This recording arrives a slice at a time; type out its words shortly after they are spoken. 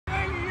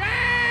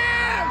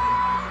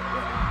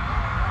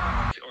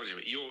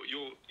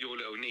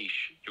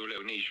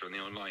niche on the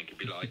online could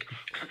be like,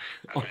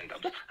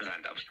 N-DUBZ.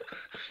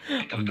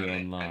 On the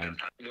online.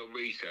 Little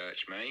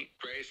research, mate.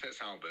 Greatest hits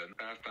album.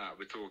 That's that.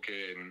 We're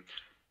talking.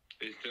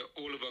 It's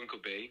all of Uncle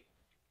B,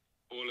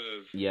 all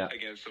of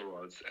Against All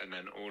Odds, and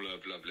then all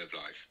of Love Live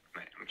Life.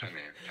 Mate, I'm telling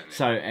you.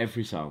 So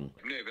every song.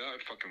 No, but that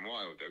was fucking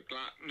wild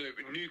though. No,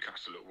 but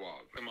Newcastle looked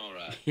wild.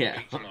 Tomorrow.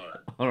 Yeah. Tomorrow.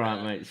 All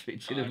right, mate.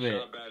 Speak to you in a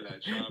bit.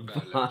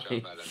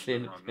 Bye. See you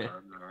in a bit.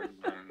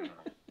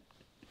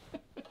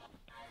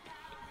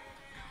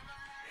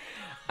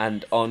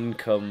 And on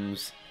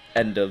comes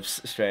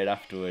N-DUBZ straight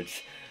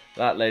afterwards.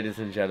 That, ladies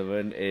and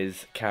gentlemen,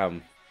 is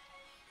Cam.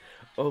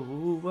 Oh,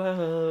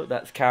 whoa.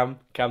 That's Cam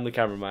the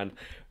Cameraman.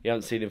 We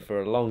haven't seen him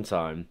for a long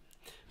time,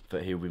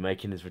 but he'll be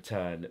making his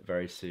return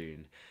very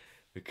soon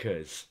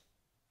because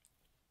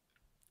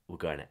we're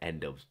going to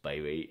N-DUBZ,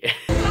 baby.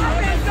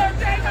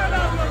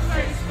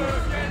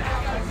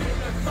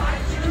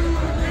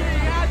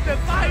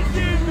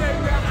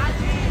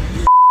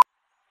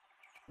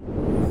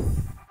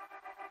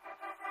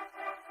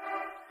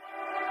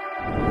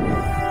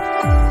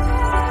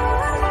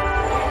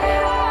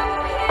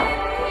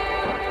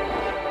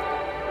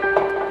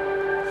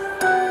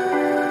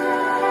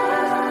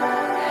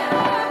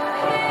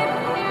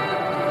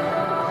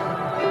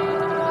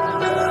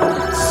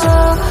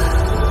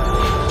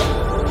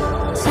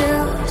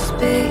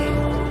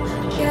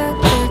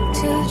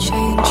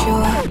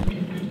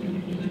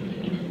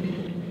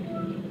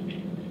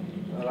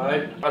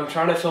 I'm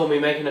trying to film me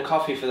making a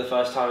coffee for the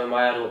first time in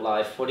my adult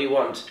life. What do you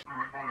want?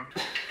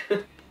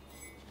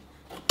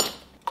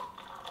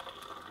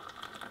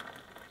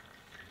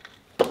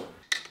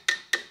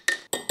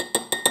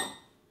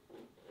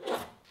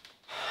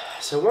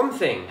 So one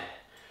thing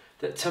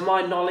that, to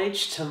my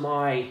knowledge, to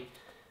my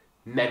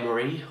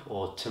memory,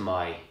 or to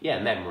my,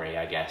 memory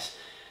I guess,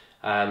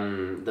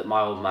 that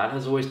my old man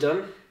has always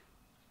done,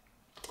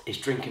 is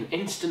drink an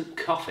instant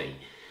coffee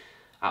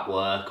at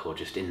work or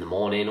just in the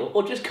morning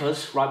or just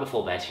cause right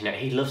before bed. You know,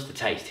 he loves the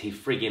taste, he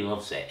friggin'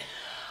 loves it.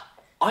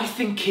 I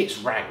think it's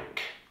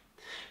rank,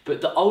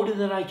 but the older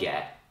that I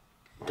get,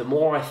 the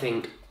more I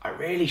think I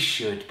really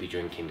should be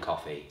drinking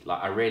coffee.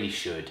 Like, I really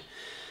should.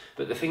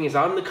 But the thing is,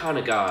 I'm the kind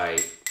of guy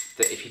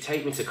that if you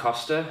take me to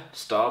Costa,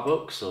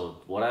 Starbucks or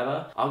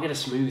whatever, I'll get a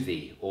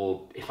smoothie,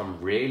 or if I'm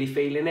really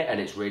feeling it and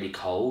it's really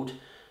cold,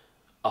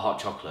 a hot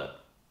chocolate.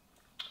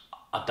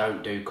 I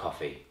don't do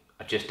coffee.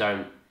 I just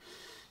don't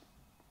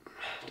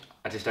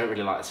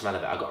really like the smell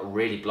of it. I've got a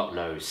really blocked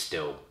nose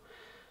still,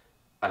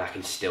 and I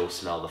can still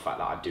smell the fact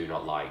that I do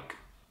not like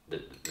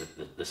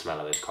the smell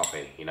of this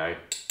coffee, you know?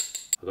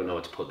 I've got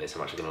nowhere to put this,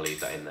 I'm actually going to leave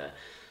that in there.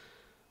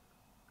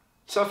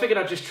 So I figured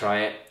I'd just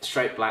try it.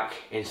 Straight black,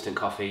 instant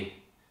coffee.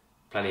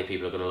 Plenty of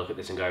people are going to look at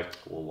this and go,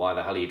 well, why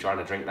the hell are you trying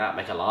to drink that?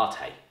 Make a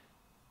latte.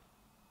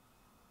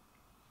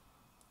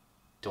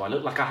 Do I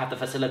look like I have the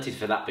facilities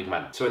for that, big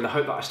man? So in the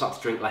hope that I start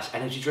to drink less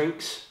energy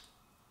drinks,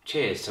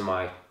 cheers to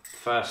my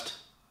first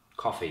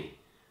coffee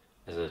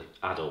as an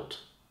adult.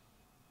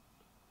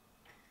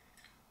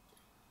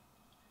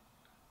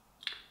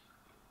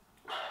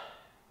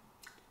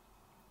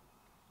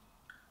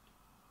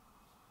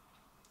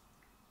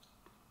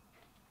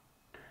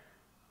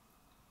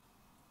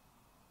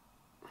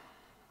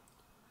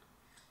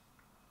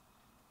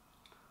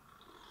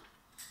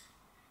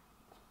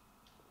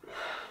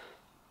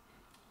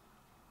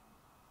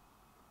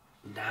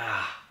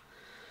 Nah,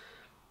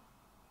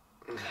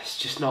 it's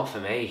just not for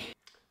me.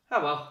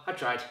 Oh well, I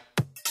tried.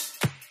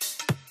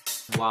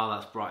 Wow,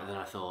 that's brighter than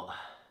I thought.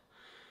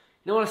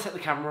 You know, when I set the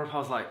camera up, I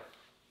was like,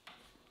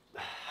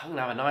 I'm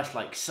gonna have a nice,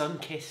 like,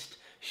 sun-kissed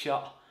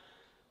shot.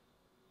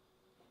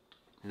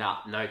 Nah,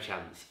 no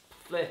chance.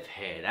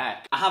 Flippin'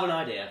 heck. I have an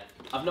idea.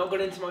 I've not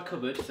gone into my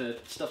cupboard for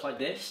stuff like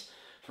this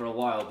for a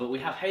while, but we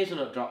have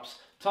hazelnut drops,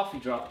 toffee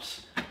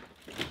drops,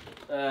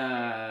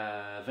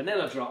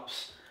 vanilla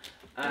drops,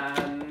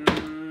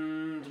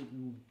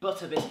 and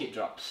butter biscuit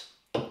drops.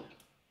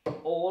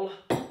 All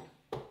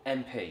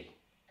MP.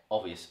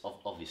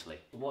 Obviously.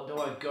 What do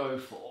I go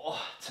for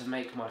to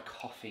make my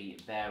coffee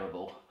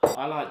bearable?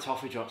 I like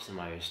toffee drops the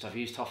most. I've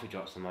used toffee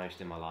drops the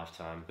most in my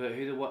lifetime. But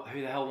who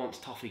the hell wants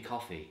toffee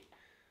coffee?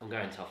 I'm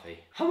going toffee.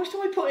 How much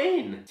do I put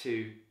in?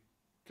 2,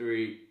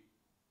 3,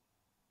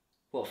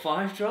 what,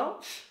 5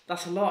 drops?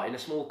 That's a lot in a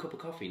small cup of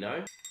coffee,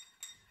 no?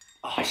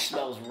 Oh, it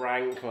smells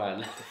rank,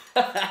 man.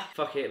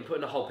 Fuck it, I'm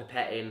putting a whole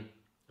pipette in.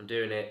 I'm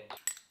doing it.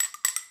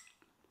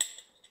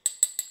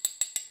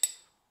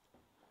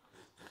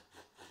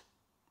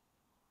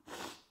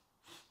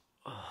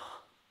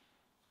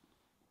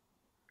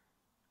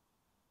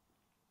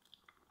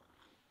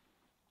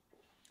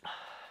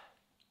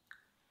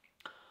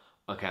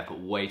 Okay, I put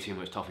way too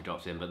much toffee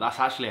drops in, but that's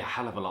actually a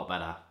hell of a lot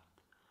better.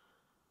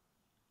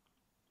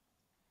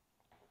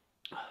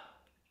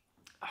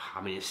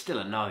 I mean, it's still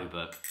a no,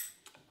 but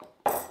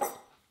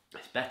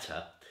it's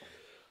better.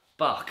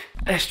 Buck,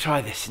 let's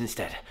try this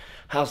instead.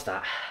 How's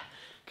that?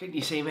 Can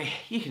you see me?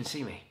 You can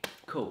see me.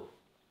 Cool.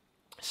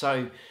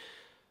 So,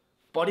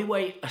 body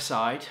weight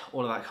aside,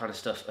 all of that kind of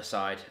stuff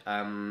aside,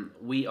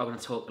 we are going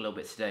to talk a little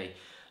bit today,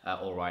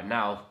 or right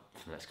now,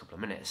 for the next couple of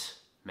minutes,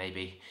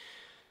 maybe,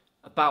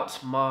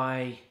 about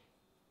my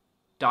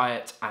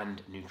diet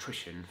and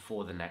nutrition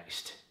for the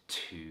next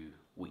 2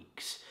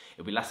 weeks.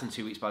 It'll be less than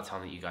 2 weeks by the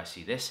time that you guys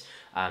see this,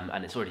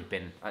 and it's already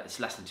been, it's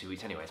less than 2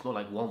 weeks anyway, it's more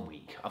like 1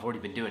 week. I've already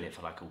been doing it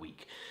for like a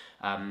week.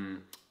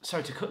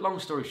 So to cut long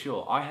story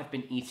short, I have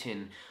been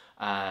eating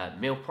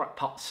meal prep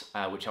pots,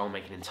 which I'll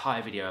make an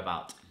entire video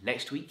about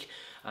next week,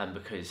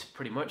 because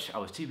pretty much I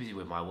was too busy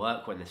with my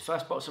work when this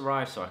first box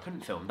arrived, so I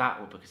couldn't film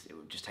that because it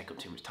would just take up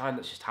too much time.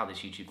 That's just how this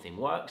YouTube thing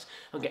works.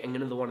 I'm getting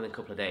another one in a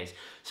couple of days,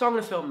 so I'm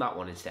going to film that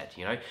one instead,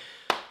 you know.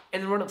 In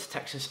the run up to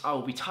Texas, I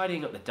will be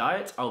tidying up the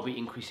diet, I'll be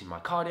increasing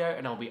my cardio,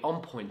 and I'll be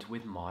on point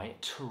with my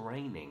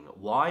training.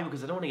 Why?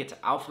 Because I don't want to get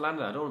to Alpha Land,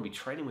 and I don't want to be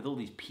training with all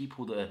these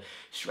people that are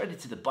shredded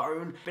to the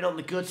bone, been on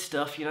the good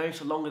stuff, you know,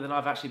 for longer than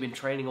I've actually been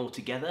training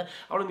altogether.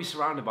 I want to be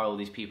surrounded by all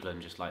these people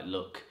and just like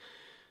look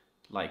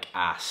like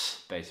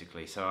ass,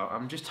 basically. So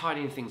I'm just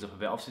tidying things up a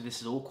bit. Obviously,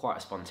 this is all quite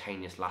a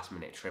spontaneous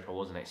last-minute trip. I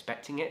wasn't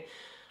expecting it,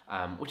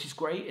 which is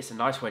great. It's a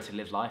nice way to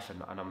live life,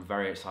 and I'm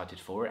very excited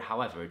for it.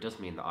 However, it does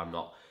mean that I'm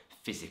not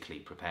physically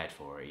prepared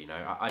for it, you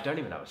know. I don't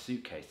even have a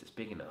suitcase that's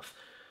big enough,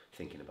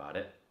 thinking about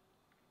it.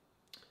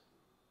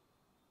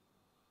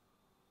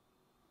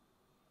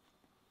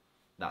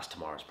 That's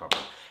tomorrow's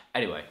problem.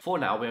 Anyway, for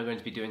now, we are going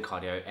to be doing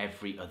cardio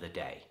every other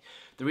day.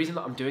 The reason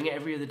that I'm doing it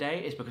every other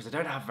day is because I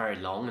don't have very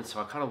long, and so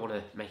I kind of want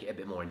to make it a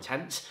bit more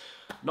intense.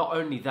 Not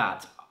only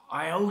that,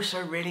 I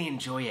also really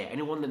enjoy it.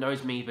 Anyone that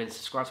knows me, been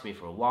subscribed to me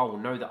for a while, will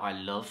know that I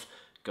love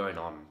going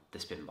on the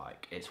spin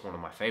bike. It's one of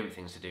my favorite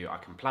things to do. I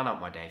can plan out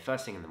my day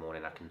first thing in the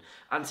morning. I can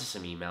answer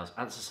some emails,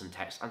 answer some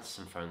texts, answer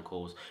some phone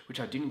calls, which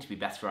I do need to be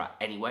better at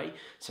anyway.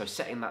 So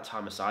setting that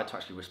time aside to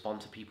actually respond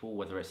to people,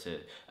 whether it's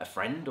a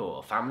friend or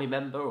a family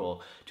member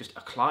or just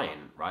a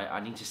client, right? I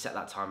need to set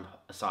that time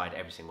aside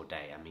every single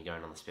day. And me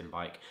going on the spin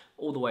bike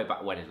all the way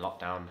back when in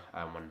lockdown,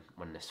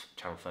 when this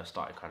channel first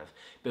started kind of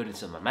building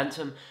some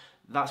momentum,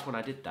 that's when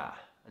I did that.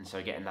 And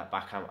so getting that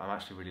back, I'm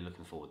actually really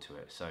looking forward to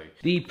it. So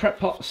the prep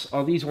pots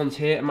are these ones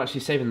here. I'm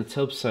actually saving the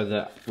tubs so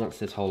that once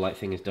this whole like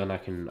thing is done, I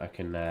can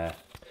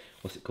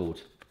what's it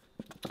called?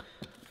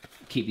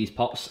 Keep these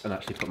pots and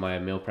actually put my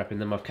own meal prep in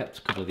them. I've kept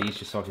a couple of these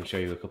just so I can show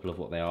you a couple of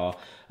what they are.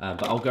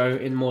 But I'll go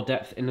in more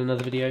depth in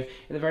another video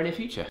in the very near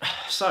future.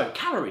 So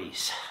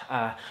calories.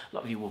 A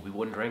lot of you will be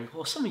wondering,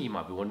 or some of you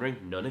might be wondering,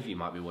 none of you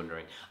might be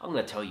wondering. I'm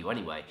going to tell you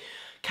anyway.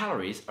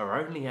 Calories are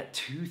only at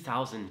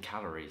 2,000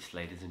 calories,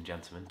 ladies and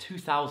gentlemen.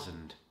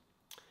 2,000.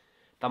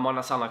 That might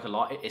not sound like a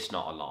lot. It's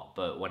not a lot,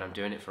 but when I'm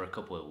doing it for a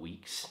couple of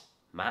weeks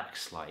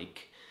max,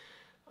 like,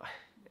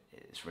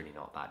 it's really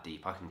not that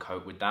deep. I can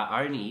cope with that.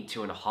 I only eat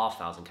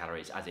 2,500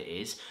 calories as it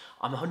is.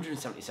 I'm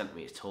 170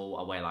 centimeters tall.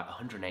 I weigh like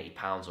 180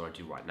 pounds, or I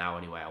do right now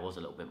anyway. I was a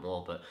little bit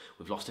more, but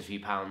we've lost a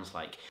few pounds.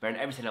 Like, bearing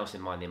everything else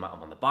in mind, the amount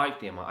I'm on the bike,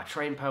 the amount I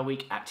train per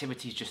week,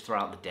 activities just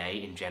throughout the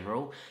day in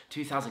general,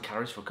 2,000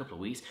 calories for a couple of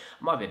weeks.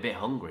 I might be a bit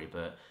hungry,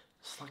 but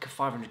it's like a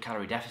 500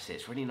 calorie deficit.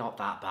 It's really not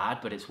that bad,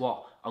 but it's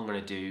what I'm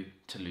gonna do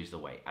to lose the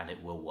weight, and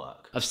it will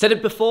work. I've said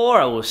it before,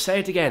 I will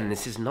say it again.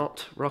 This is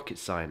not rocket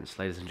science,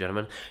 ladies and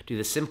gentlemen. Do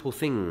the simple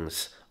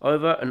things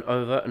over and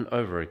over and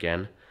over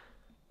again,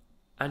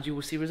 and you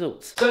will see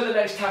results. So the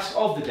next task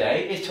of the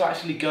day is to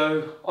actually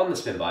go on the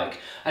spin bike.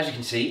 As you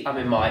can see, I'm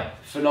in my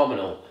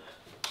phenomenal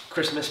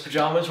Christmas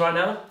pajamas right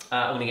now.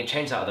 I'm gonna get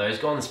changed out of those,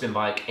 go on the spin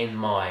bike in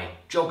my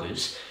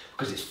joggers,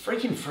 because it's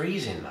freaking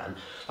freezing, man.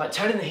 Like,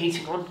 turning the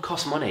heating on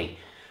costs money,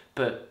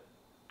 but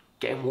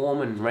getting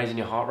warm and raising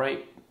your heart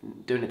rate,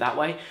 doing it that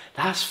way,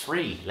 that's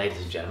free, ladies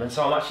and gentlemen.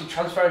 So I'm actually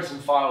transferring some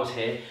files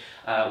here,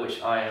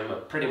 which I am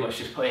pretty much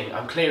just putting,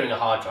 I'm clearing a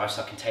hard drive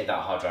so I can take that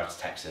hard drive to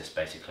Texas,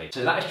 basically.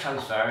 So that is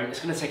transferring.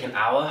 It's gonna take an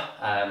hour,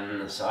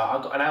 so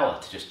I've got an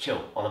hour to just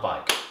chill on the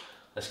bike.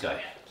 Let's go.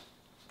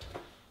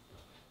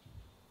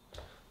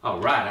 All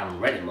right,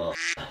 I'm ready, Mark.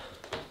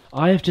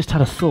 I have just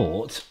had a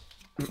thought.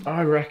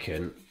 I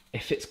reckon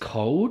if it's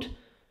cold,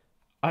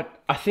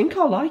 I think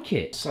I'll like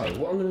it. So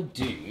what I'm gonna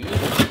do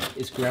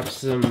is grab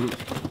some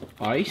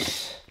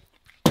ice,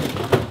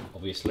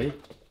 obviously.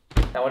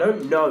 Now I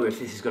don't know if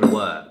this is gonna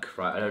work,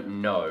 right? I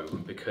don't know,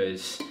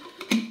 because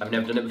I've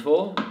never done it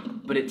before,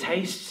 but it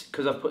tastes,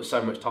 because I've put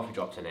so much toffee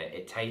drops in it,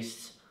 it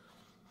tastes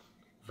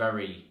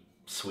very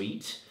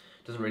sweet.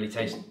 It doesn't really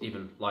taste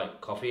even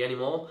like coffee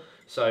anymore.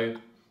 So,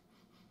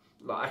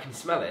 like, I can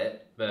smell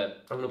it,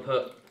 but I'm gonna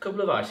put a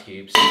couple of ice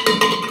cubes.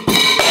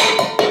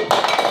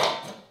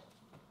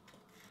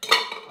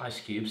 Ice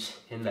cubes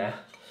in there.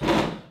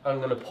 I'm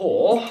gonna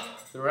pour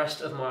the rest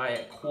of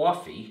my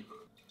coffee.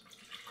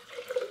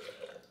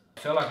 I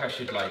feel like I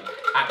should like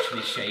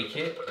actually shake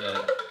it,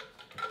 but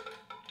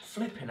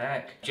flipping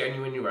heck.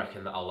 Genuinely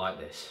reckon that I'll like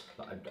this.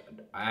 Like,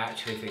 I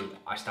actually think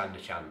I stand a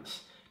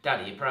chance.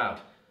 Daddy, you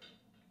proud?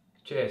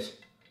 Cheers.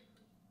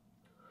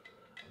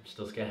 I'm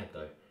still scared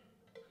though.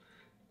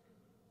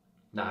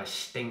 Nah, it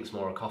stinks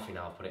more of coffee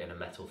now. I've put it in a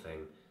metal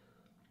thing.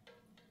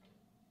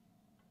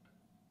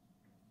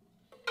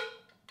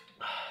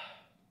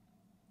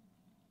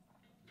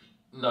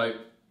 No.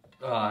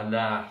 Oh,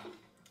 nah.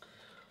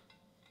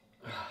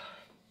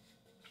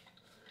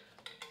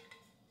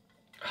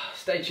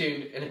 stay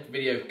tuned, in a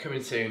video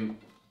coming soon.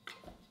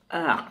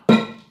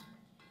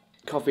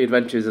 Coffee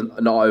adventures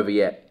are not over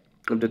yet.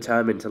 I'm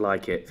determined to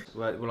like it.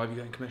 Will I be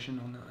getting commission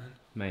on that then?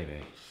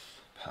 Maybe.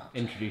 Perhaps.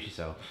 Introduce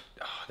yourself.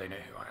 Oh, they know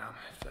who I am,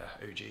 if they're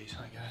OGs,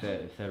 I guess.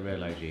 If they're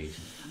real OGs.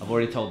 I've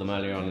already told them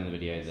earlier on in the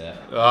video that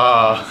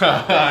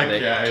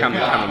okay. Cam the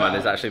Cameraman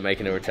is actually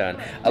making a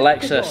return.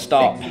 Alexa,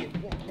 stop.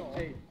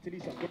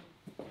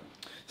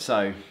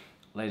 So,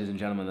 ladies and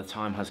gentlemen, the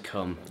time has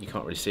come. You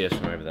can't really see us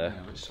from over there.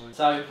 So,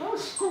 there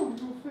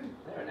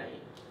an 8.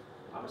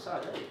 I'm a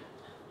size 8.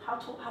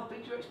 How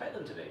big do you expect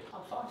them to be?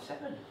 I'm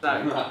 5'7".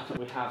 So,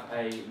 we have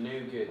a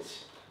nougat.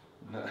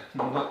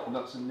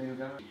 Nuts and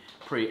nougat.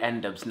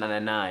 N-DUBZ NA NA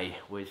NAYYY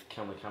with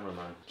Cam the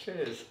Cameraman.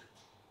 Cheers.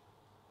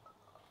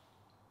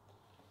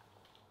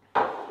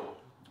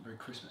 Very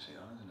Christmassy,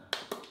 though, isn't it?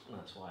 Well,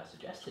 that's why I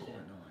suggested it.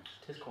 Nice.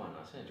 It is quite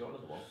nice, isn't it? Do you want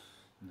another one?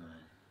 No.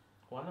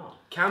 Why not?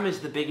 Cam is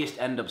the biggest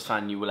N-DUBZ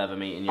fan you will ever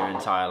meet in your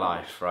entire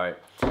life, right?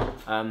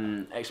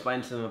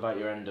 Explain to them about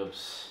your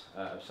N-DUBZ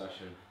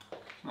obsession.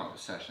 It's not an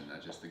obsession,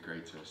 they're just the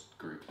greatest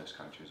group this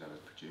country has ever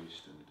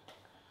produced, and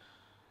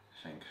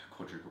I think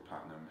quadruple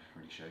platinum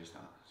really shows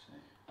that. So.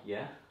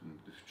 Yeah? And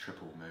the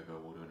triple MOBO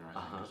award winner,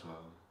 I think, as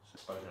well. So.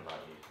 Spoken about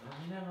you. Oh,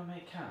 you know my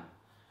mate Cam?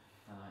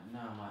 They're like, no,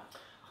 I'm like,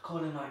 I call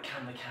him like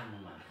Cam the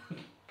Cameraman.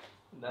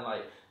 They're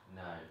like,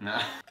 no.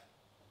 No.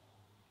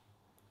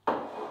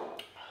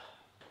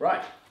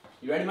 Right,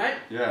 you ready, mate?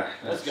 Yeah.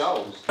 Let's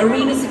go.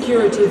 Arena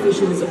security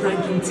officials of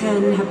ranking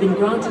 10 have been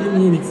granted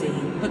immunity,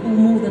 but will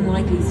more than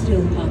likely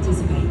still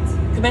participate.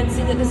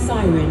 Commencing at the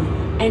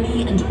siren,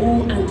 any and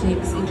all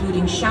antics,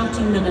 including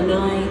shouting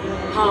nananai,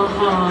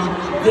 ha-ha,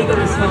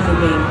 vigorous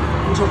vibing,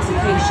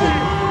 intoxication,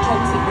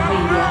 toxic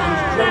behaviour, and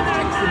drug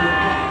texting your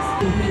ex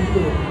will be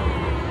good.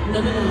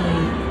 Nananai,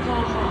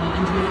 ha-ha,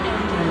 and may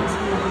end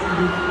out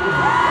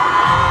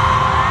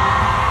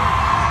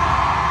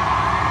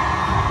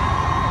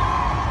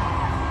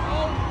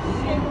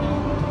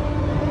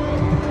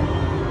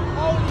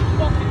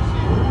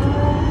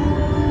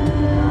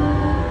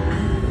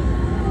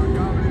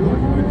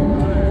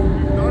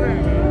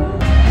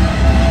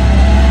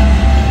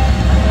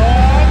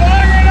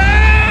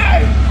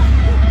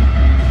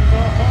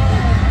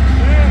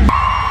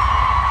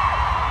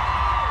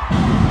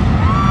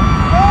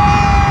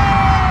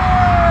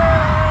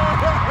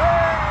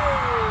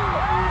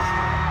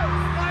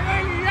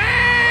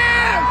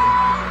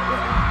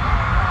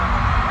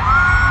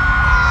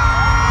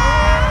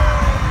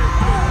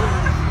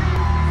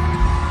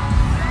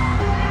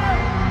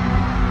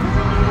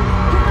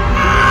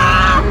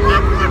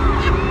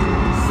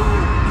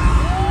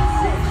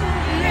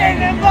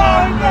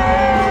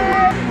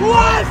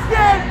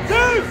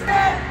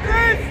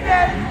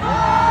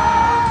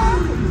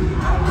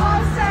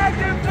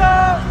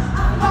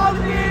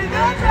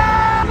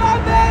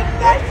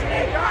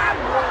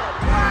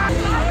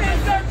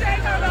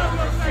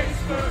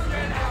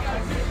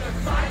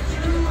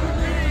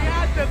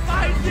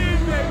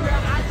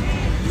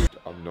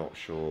I'm not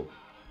sure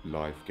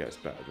life gets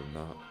better than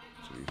that,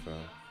 to be fair.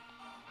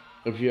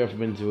 Have you ever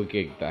been to a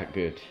gig that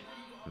good?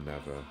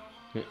 Never.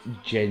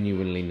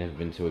 Genuinely never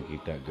been to a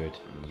gig that good.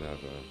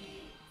 Never.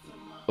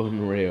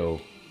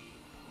 Unreal.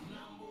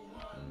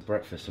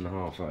 Breakfast and a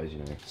half, that is, you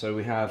know. So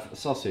we have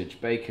sausage,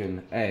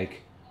 bacon,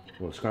 egg,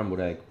 well, scrambled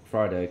egg,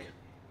 fried egg,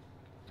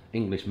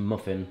 English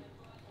muffin,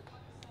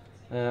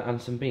 and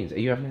some beans. Are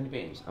you having any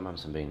beans? I'm having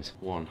some beans.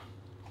 1,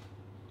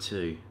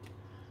 2,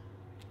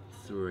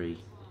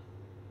 3.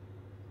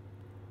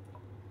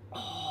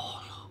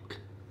 Oh, look.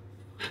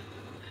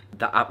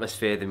 The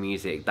atmosphere, the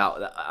music,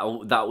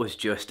 that was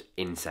just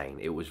insane.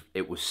 It was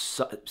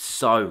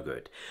so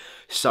good.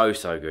 So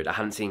good. I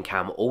hadn't seen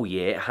Cam all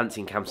year. I hadn't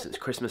seen Cam since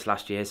Christmas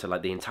last year, so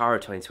like the entire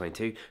of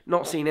 2022.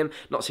 Not seen him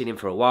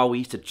for a while. We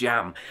used to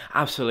jam,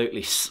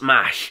 absolutely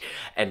smash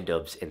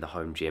N-DUBZ in the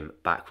home gym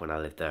back when I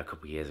lived there a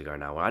couple of years ago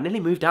now. I nearly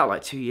moved out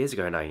like 2 years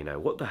ago now, you know.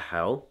 What the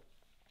hell?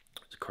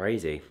 It's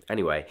crazy.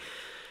 Anyway,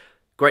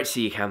 great to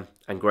see you, Cam,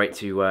 and great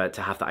to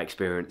have that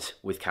experience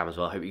with Cam as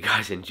well. I hope you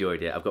guys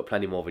enjoyed it. I've got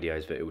plenty more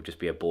videos, but it would just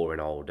be a boring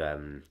old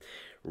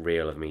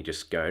reel of me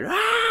just going,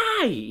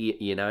 ah,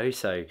 you know.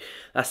 So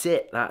that's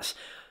it. That's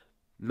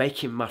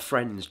making my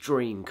friend's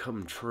dream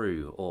come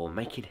true, or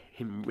making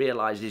him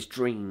realise his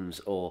dreams,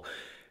 or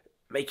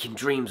making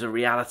dreams a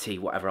reality,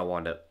 whatever I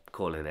wind up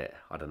calling it.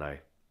 I don't know.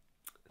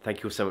 Thank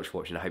you all so much for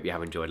watching. I hope you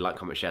have enjoyed. Like,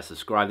 comment, share,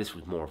 subscribe. This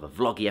was more of a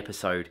vloggy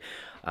episode.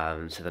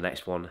 So the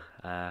next one,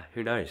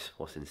 who knows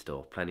what's in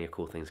store. Plenty of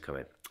cool things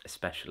coming,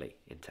 especially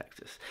in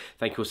Texas.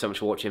 Thank you all so much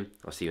for watching.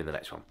 I'll see you in the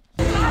next one.